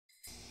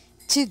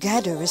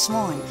Together as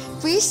one,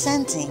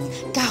 presenting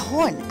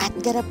Kahon at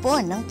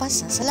Garapon ng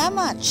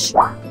Pasasalamuch.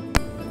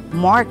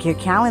 Mark your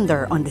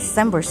calendar on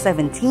December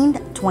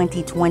 17,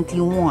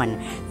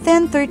 2021,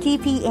 10:30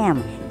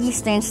 p.m.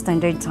 Eastern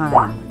Standard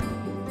Time.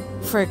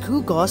 For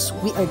KUGOS,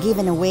 we are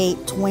giving away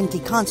 20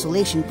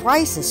 consolation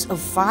prizes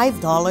of $5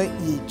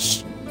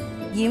 each.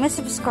 You must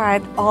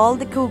subscribe all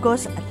the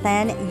KUGOS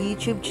 10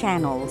 YouTube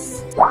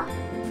channels.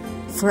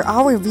 For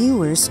our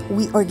viewers,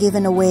 we are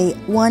giving away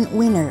one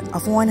winner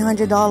of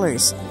 $100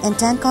 and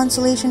 10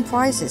 consolation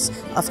prizes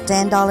of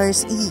 $10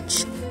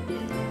 each.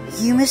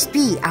 You must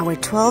be our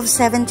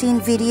 1217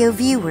 video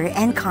viewer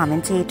and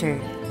commentator.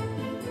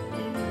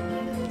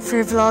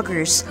 For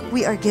vloggers,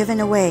 we are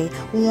giving away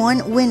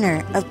one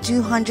winner of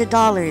 $200,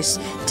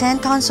 10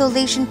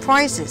 consolation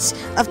prizes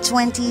of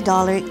 $20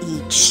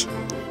 each.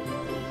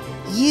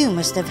 You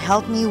must have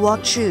helped me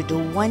walk through the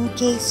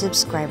 1K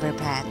subscriber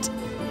path.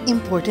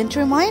 Important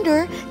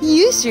reminder,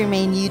 use your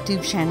main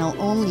YouTube channel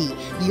only.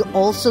 You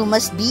also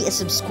must be a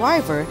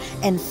subscriber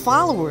and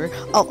follower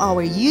of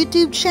our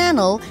YouTube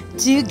channel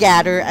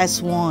together as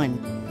one.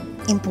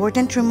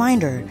 Important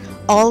reminder,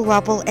 all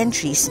RAFFLE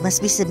entries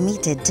must be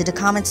submitted to the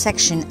comment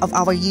section of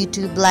our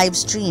YouTube live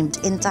stream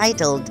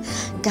entitled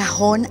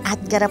Kahon at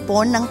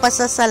Garapon ng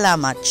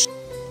Pasasalamuch.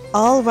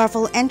 All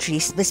RAFFLE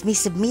entries must be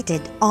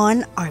submitted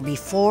on or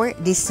before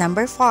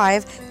December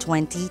 5,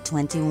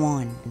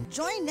 2021.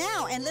 Join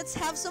now and let's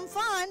have some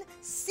fun.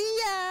 See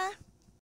ya!